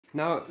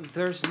Now,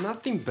 there's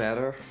nothing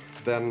better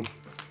than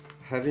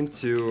having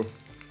to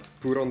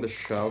put on the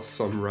shelf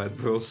some Red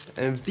Bulls.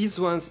 And these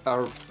ones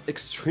are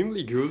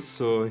extremely good,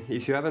 so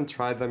if you haven't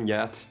tried them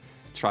yet,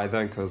 try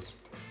them because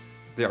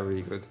they are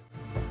really good.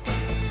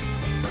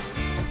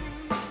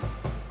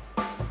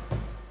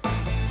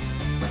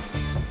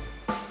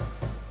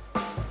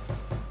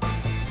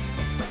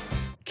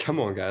 Come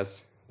on,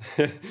 guys.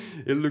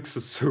 It looks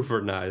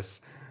super nice.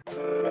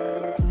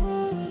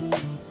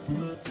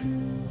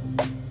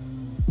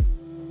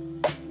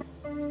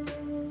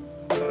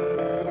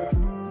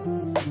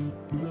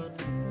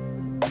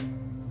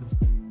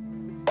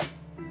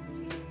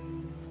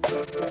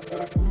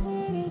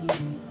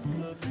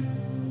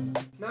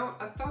 Now,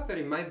 I thought that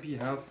it might be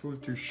helpful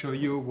to show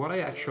you what I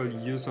actually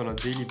use on a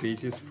daily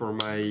basis for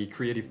my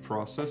creative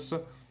process.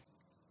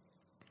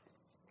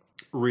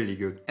 Really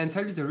good. And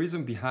tell you the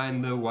reason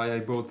behind why I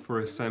bought, for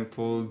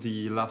example,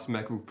 the last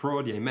MacBook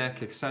Pro, the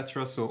iMac,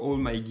 etc. So all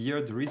my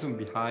gear, the reason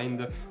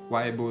behind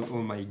why I bought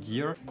all my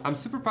gear. I'm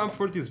super pumped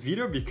for this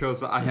video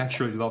because I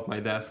actually love my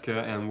desk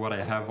and what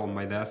I have on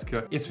my desk.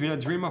 It's been a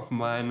dream of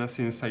mine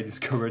since I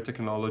discovered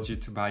technology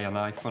to buy an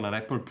iPhone, an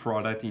Apple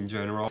product in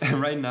general.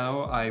 And right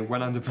now I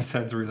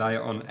 100% rely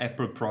on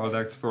Apple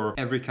products for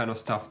every kind of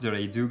stuff that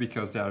I do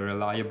because they are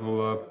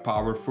reliable,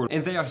 powerful,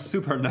 and they are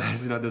super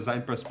nice in a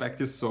design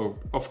perspective, so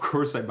of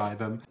course I buy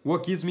them.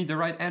 What gives me the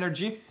right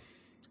energy?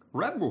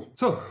 Red Bull.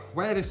 So,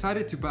 why I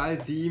decided to buy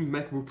the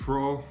MacBook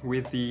Pro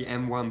with the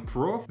M1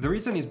 Pro? The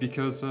reason is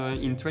because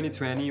in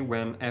 2020,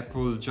 when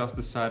Apple just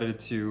decided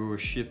to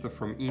shift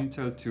from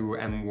Intel to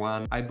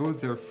M1, I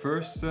bought their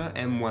first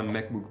M1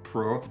 MacBook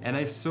Pro and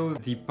I saw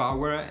the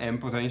power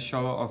and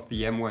potential of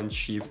the M1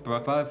 chip.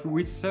 But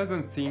with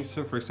certain things,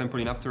 for example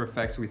in After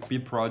Effects with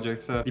big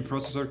projects, the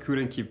processor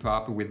couldn't keep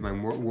up with my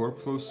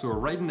workflow. So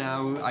right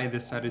now I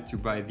decided to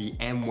buy the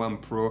M1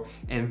 Pro,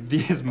 and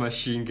this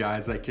machine,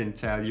 guys, I can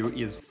tell you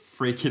is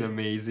freaking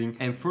amazing.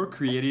 And for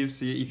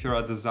creatives, if you're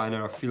a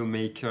designer, a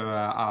filmmaker,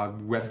 a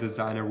web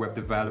designer, web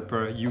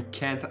developer, you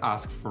can't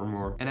ask for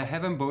more. And I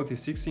haven't bought the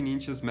 16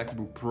 inches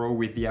MacBook Pro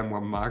with the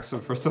M1 Max,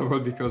 first of all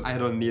because I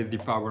don't need the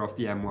power of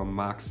the M1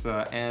 Max,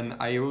 and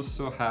I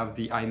also have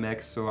the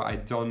iMac, so I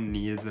don't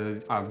need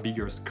a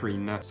bigger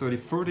screen. So the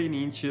 14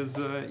 inches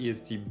is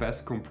the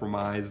best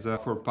compromise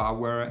for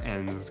power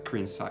and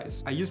screen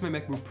size. I use my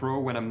MacBook Pro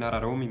when I'm not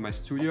at home in my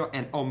studio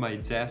and on my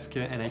desk,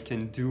 and I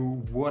can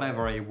do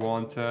whatever I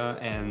want,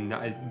 and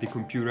the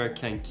computer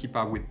can keep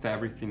up with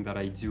everything that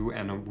I do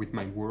and with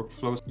my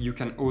workflows. You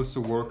can also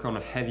work on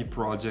heavy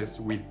projects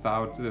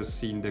without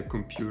seeing the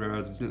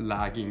computer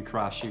lagging,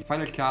 crashing.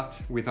 Final Cut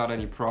without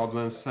any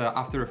problems.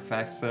 After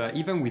Effects,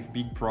 even with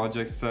big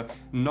projects,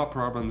 no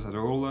problems at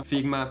all.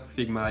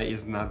 Figma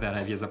is not that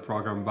heavy as a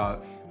program,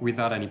 but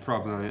without any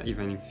problem,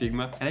 even in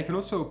Figma. And I can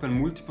also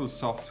open multiple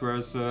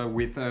softwares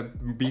with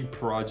big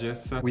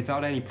projects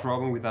without any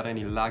problem, without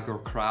any lag or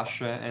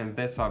crash, and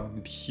that's a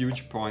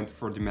huge point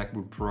for the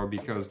MacBook Pro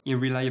because in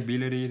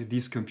reliability,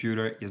 this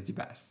computer is the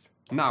best.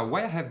 Now,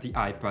 why I have the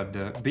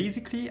iPad?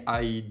 Basically,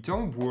 I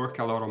don't work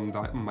a lot on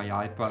my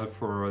iPad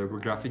for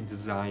graphic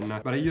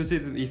design, but I use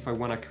it if I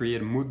want to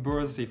create mood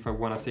boards, if I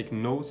want to take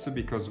notes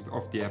because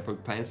of the Apple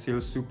Pencil,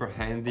 super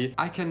handy.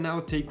 I can now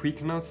take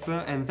quick notes,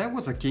 and that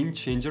was a game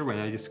changer when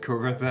I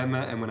discovered them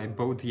and when I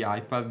bought the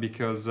iPad,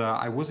 because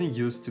I wasn't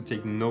used to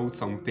take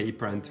notes on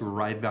paper and to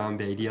write down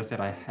the ideas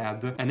that I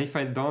had. And if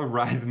I don't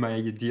write my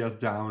ideas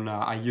down,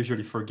 I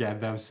usually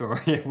forget them, so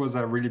it was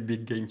a really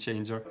big game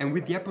changer. And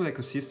with the Apple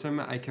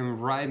ecosystem, I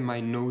can write my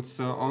notes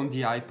on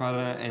the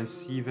iPad and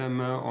see them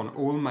on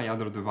all my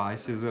other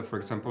devices, for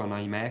example on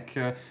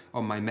iMac,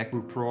 on my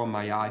MacBook Pro, on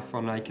my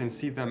iPhone. I can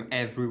see them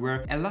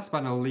everywhere. And last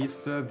but not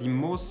least, the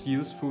most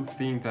useful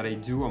thing that I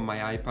do on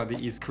my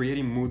iPad is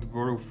creating mood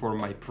board for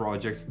my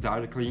projects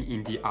directly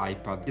in the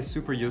iPad. It's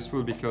super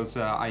useful because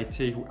I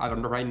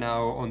don't know, right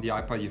now on the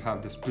iPad you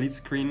have the split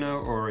screen,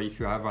 or if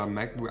you have an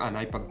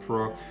iPad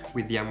Pro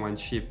with the M1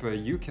 chip,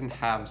 you can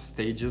have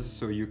stages,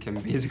 so you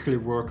can basically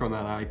work on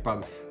an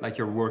iPad like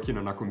you're working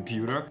on a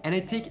computer. And I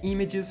take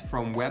images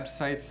from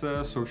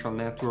websites, social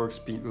networks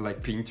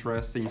like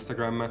Pinterest,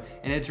 Instagram,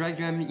 and I drag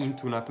them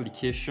into an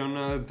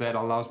application that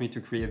allows me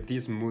to create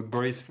this mood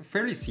board. It's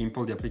fairly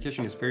simple, the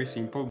application is very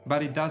simple,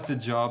 but it does the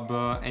job,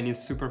 and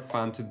it's super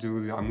fun to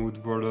do a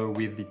mood board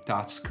with the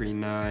touch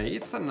screen.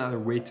 It's another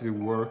way to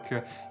work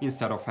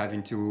instead of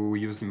having to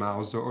use the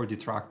mouse or the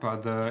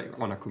trackpad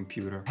on a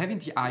computer. Having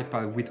the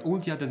iPad with all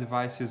the other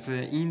devices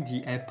in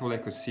the Apple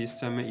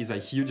ecosystem is a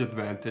huge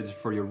advantage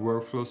for your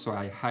workflow, so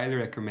I highly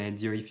recommend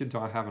you, if you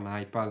don't have an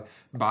iPad,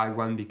 buy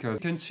one because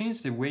it can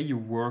change the way you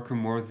work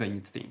more than you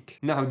think.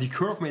 Now, the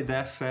core of my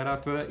desk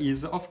setup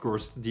is of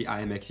course the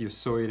iMac. You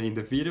saw it in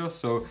the video,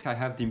 so I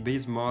have the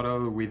base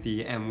model with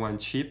the M1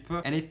 chip,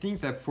 and I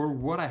think that for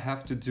what I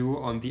have to do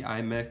on the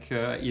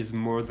iMac is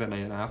more than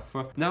enough.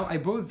 Now, I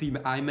bought the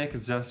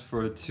iMac just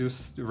for two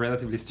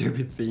relatively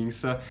stupid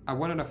things. I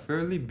wanted a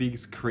fairly big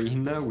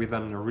screen with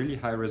a really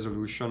high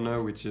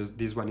resolution, which is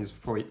this one is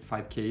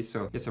 5K,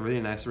 so it's a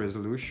really nice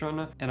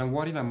resolution, and I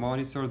wanted wanted a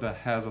monitor that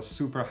has a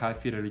super high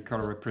fidelity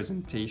color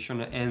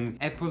representation, and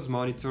Apple's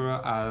monitor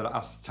are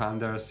a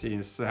standard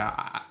since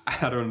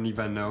I don't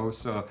even know,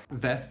 so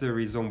that's the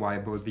reason why I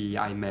bought the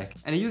iMac.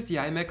 And I use the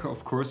iMac,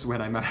 of course,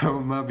 when I'm at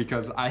home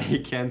because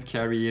I can't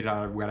carry it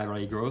wherever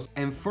I go.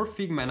 And for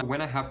Figma,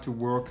 when I have to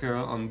work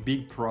on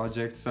big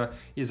projects,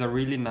 is a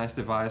really nice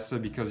device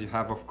because you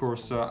have, of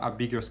course, a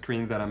bigger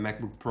screen than a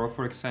MacBook Pro,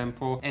 for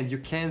example, and you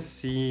can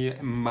see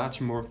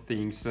much more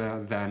things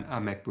than a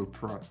MacBook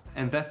Pro.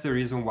 And that's the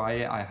reason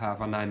why I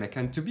have an iMac.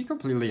 And to be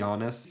completely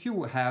honest, if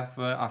you have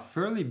a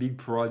fairly big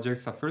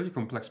project, a fairly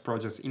complex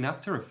project in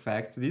After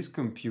Effects, this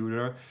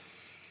computer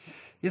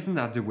is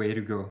not the way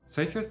to go.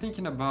 So if you're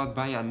thinking about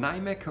buying an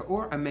iMac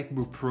or a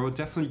MacBook Pro,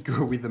 definitely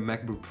go with the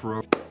MacBook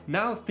Pro.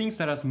 Now, things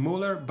that are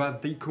smaller,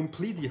 but they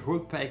complete the whole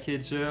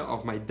package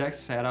of my desk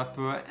setup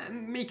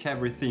and make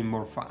everything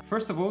more fun.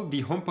 First of all,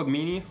 the HomePod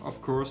Mini.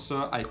 Of course,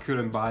 I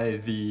couldn't buy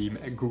the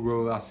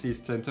Google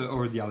Assistant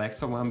or the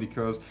Alexa one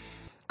because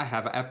I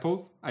have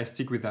Apple. I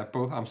stick with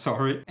Apple, I'm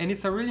sorry. And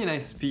it's a really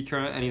nice speaker,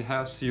 and it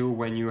helps you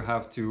when you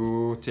have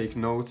to take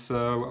notes,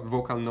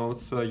 vocal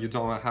notes. You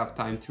don't have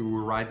time to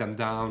write them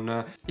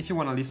down. If you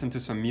want to listen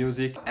to some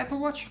music. Apple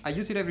Watch, I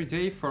use it every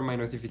day for my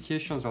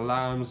notifications,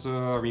 alarms,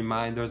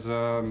 reminders,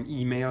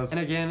 emails.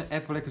 And again,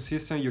 Apple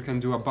ecosystem, you can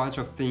do a bunch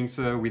of things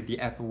with the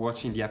Apple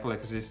Watch in the Apple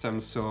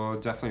ecosystem, so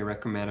definitely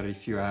recommend it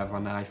if you have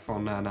an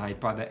iPhone, an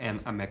iPad,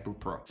 and a MacBook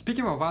Pro.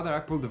 Speaking of other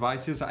Apple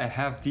devices, I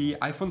have the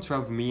iPhone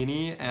 12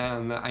 mini,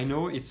 and I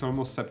know it's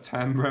almost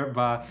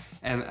September,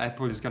 and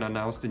Apple is gonna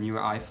announce the new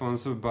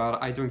iPhones,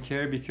 but I don't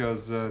care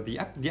because the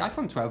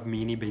iPhone 12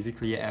 mini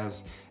basically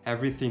has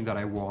everything that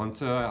I want.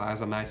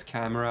 Has a nice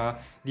camera.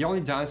 The only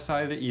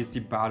downside is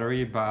the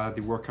battery, but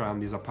the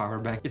workaround is a power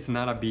bank. It's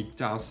not a big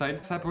downside.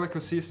 It's Apple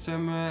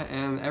ecosystem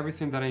and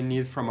everything that I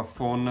need from a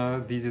phone.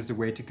 This is the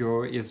way to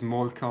go. It's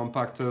small,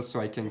 compact, so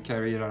I can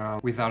carry it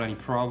around without any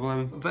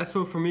problem. That's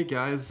all for me,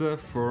 guys,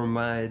 for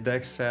my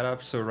desk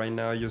setup. So right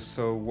now you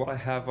saw what I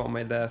have on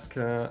my desk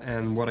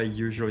and what I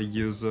usually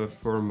use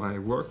for my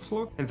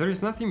workflow. And there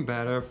is nothing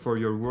better for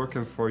your work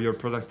and for your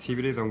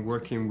productivity than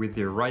working with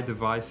the right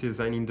devices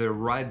and in the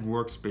right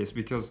workspace,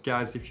 because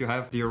guys, if you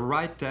have the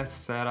right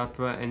desk setup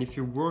and if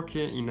you work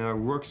in a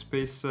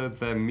workspace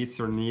that meets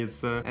your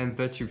needs and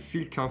that you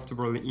feel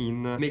comfortable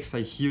in, makes a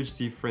huge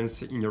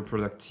difference in your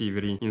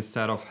productivity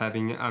instead of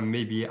having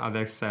maybe a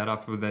desk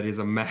setup that is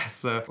a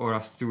mess or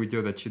a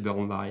studio that you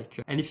don't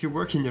like. And if you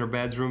work in your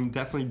bedroom,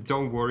 definitely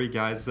don't worry,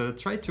 guys.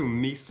 Try to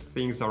mix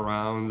things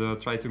around,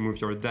 try to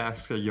move your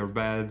desk, your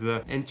bed,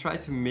 and try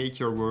to make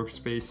your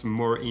workspace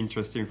more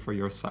interesting for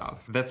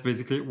yourself. That's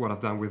basically what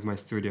I've done with my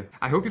studio.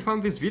 I hope you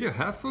found this video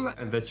helpful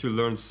and that you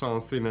learned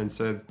something, and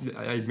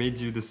I made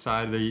you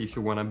decide if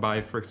you want to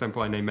buy, for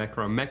example, an iMac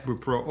or a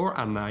MacBook Pro or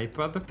an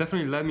iPad.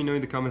 Definitely let me know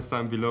in the comments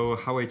down below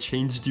how I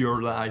changed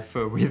your life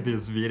with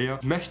this video.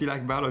 Smash the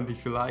like button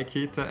if you like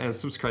it and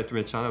subscribe to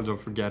my channel,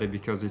 don't forget it,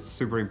 because it's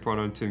super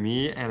important to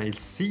me, and I'll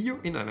see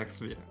you in the next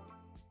video.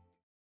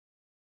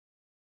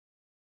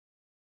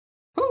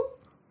 Woo!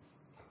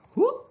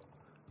 Woo!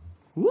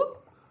 Woo!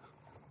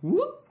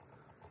 Woo!